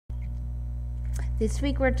This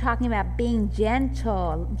week we're talking about being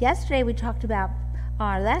gentle. Yesterday we talked about,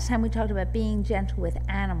 last time we talked about being gentle with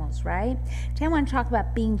animals, right? Today I want to talk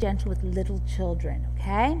about being gentle with little children,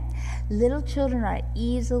 okay? Little children are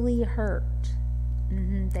easily hurt.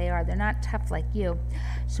 They are. They're not tough like you.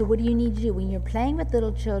 So what do you need to do? When you're playing with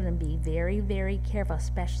little children, be very, very careful,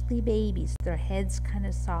 especially babies. Their head's kind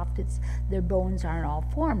of soft. Their bones aren't all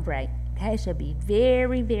formed right. Okay, so be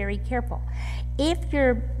very, very careful. If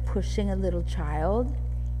you're pushing a little child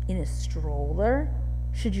in a stroller,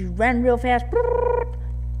 should you run real fast?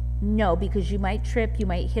 No, because you might trip, you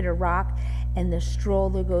might hit a rock, and the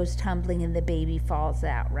stroller goes tumbling and the baby falls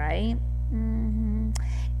out, right?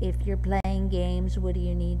 If you're playing games, what do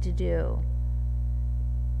you need to do?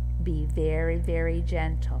 Be very, very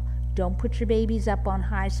gentle. Don't put your babies up on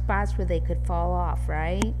high spots where they could fall off,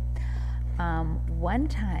 right? One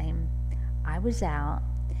time, I was out,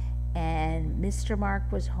 and Mr.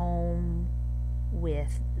 Mark was home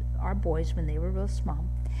with our boys when they were real small.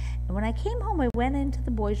 And when I came home, I went into the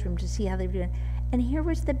boys' room to see how they were doing. And here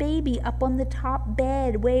was the baby up on the top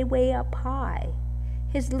bed, way, way up high.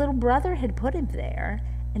 His little brother had put him there,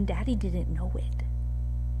 and Daddy didn't know it.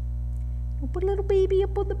 Put a little baby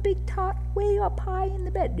up on the big top, way up high in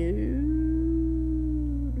the bed.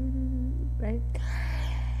 Right?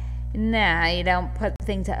 Nah, you don't put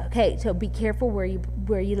things out. Okay, so be careful where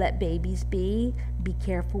you let babies be. Be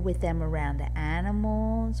careful with them around the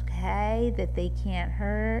animals, okay, that they can't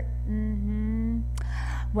hurt. When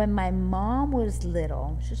my mom was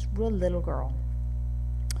little, just a real little girl,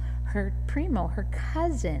 her primo, her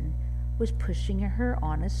cousin, was pushing her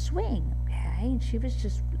on a swing, okay, and she was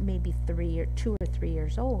just maybe 2 or 3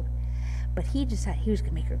 years old. But he decided he was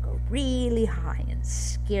going to make her go really high and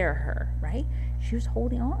scare her, right? She was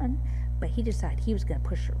holding on, but he decided he was going to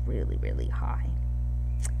push her really, really high.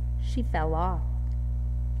 She fell off.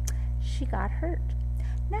 She got hurt.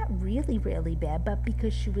 Not really, really bad, but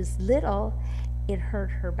because she was little, it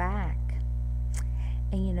hurt her back.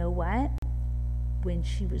 And you know what? When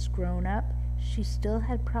she was grown up, she still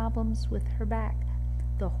had problems with her back.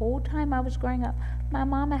 The whole time I was growing up, my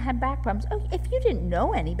mama had back problems. Oh, if you didn't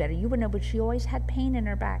know any better, you would know, but she always had pain in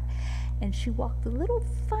her back. And she walked a little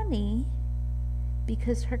funny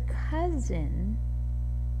because her cousin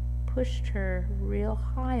pushed her real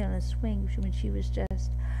high on a swing when she was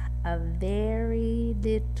just a very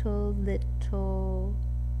little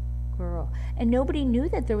girl. And nobody knew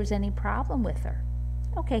that there was any problem with her.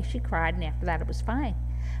 Okay, she cried, and after that it was fine.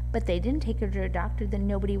 But they didn't take her to a doctor, then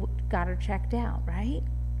nobody got her checked out, right?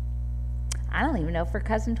 I don't even know if her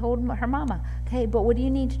cousin told her mama. Okay, but what do you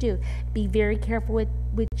need to do? Be very careful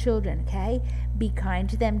with children, okay? Be kind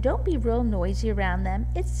to them. Don't be real noisy around them.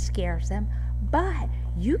 It scares them. But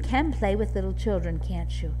you can play with little children,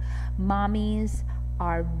 can't you? Mommies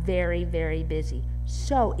are very, very busy.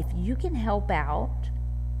 So if you can help out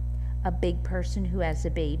a big person who has a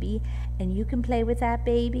baby, and you can play with that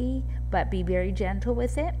baby, but be very gentle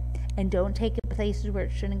with it, and don't take it places where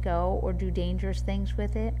it shouldn't go or do dangerous things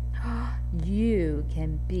with it, you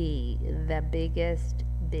can be the biggest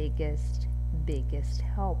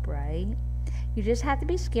help, right? You just have to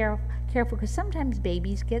be careful, because sometimes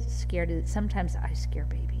babies get scared. Sometimes I scare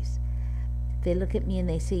babies. They look at me and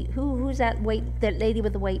they see, who's that lady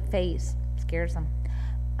with the white face? Scares them.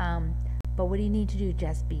 But what do you need to do?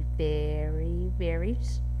 Just be very, very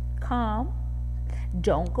calm.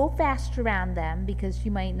 Don't go fast around them, because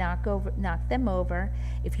you might knock them over.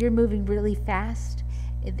 If you're moving really fast,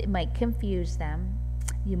 it might confuse them.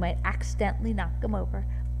 You might accidentally knock them over.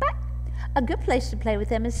 But a good place to play with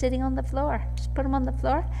them is sitting on the floor. Just put them on the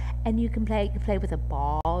floor, and you can play with a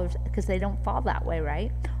ball, because they don't fall that way,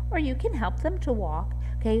 right? Or you can help them to walk.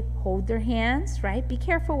 Okay, hold their hands, right? Be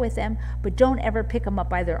careful with them, but don't ever pick them up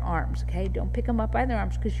by their arms, okay? Don't pick them up by their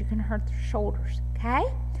arms, because you can hurt their shoulders, okay?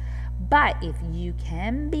 But if you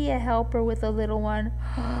can be a helper with a little one,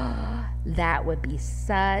 that would be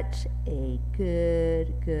such a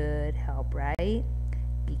good help, right?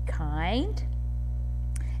 Be kind,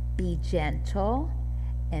 be gentle,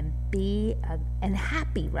 and and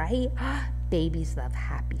happy, right? Babies love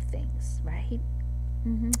happy things, right?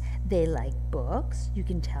 They like books. You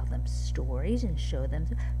can tell them stories and show them,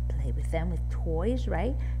 play with them with toys,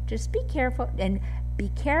 right? Just be careful, and be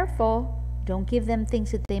careful. Don't give them things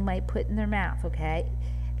that they might put in their mouth, okay?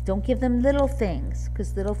 Don't give them little things,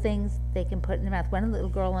 because little things they can put in their mouth. One little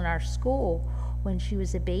girl in our school, when she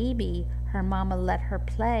was a baby, her mama let her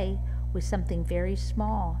play with something very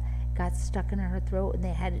small. Got stuck in her throat, and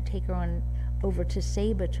they had to take her over to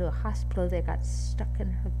Saba, to a hospital. That got stuck in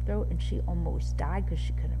her throat, and she almost died because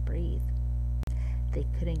she couldn't breathe. they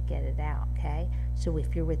couldn't get it out, okay? So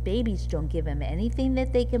if you're with babies, don't give them anything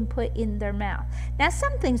that they can put in their mouth. Now,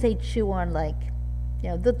 some things they chew on, like,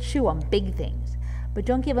 they'll chew on big things, but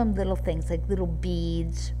don't give them little things like little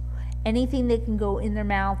beads, anything they can go in their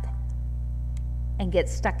mouth and get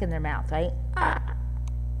stuck in their mouth, right?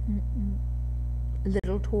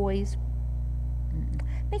 Little toys.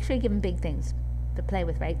 Make sure you give them big things to play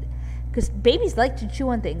with, right? Because babies like to chew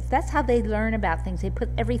on things. That's how they learn about things. They put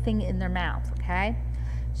everything in their mouth, okay?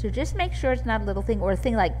 So just make sure it's not a little thing, or a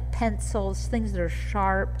thing like pencils, things that are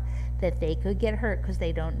sharp, that they could get hurt because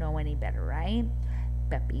they don't know any better, right?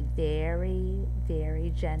 But be very,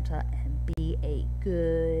 very gentle and be a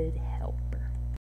good help.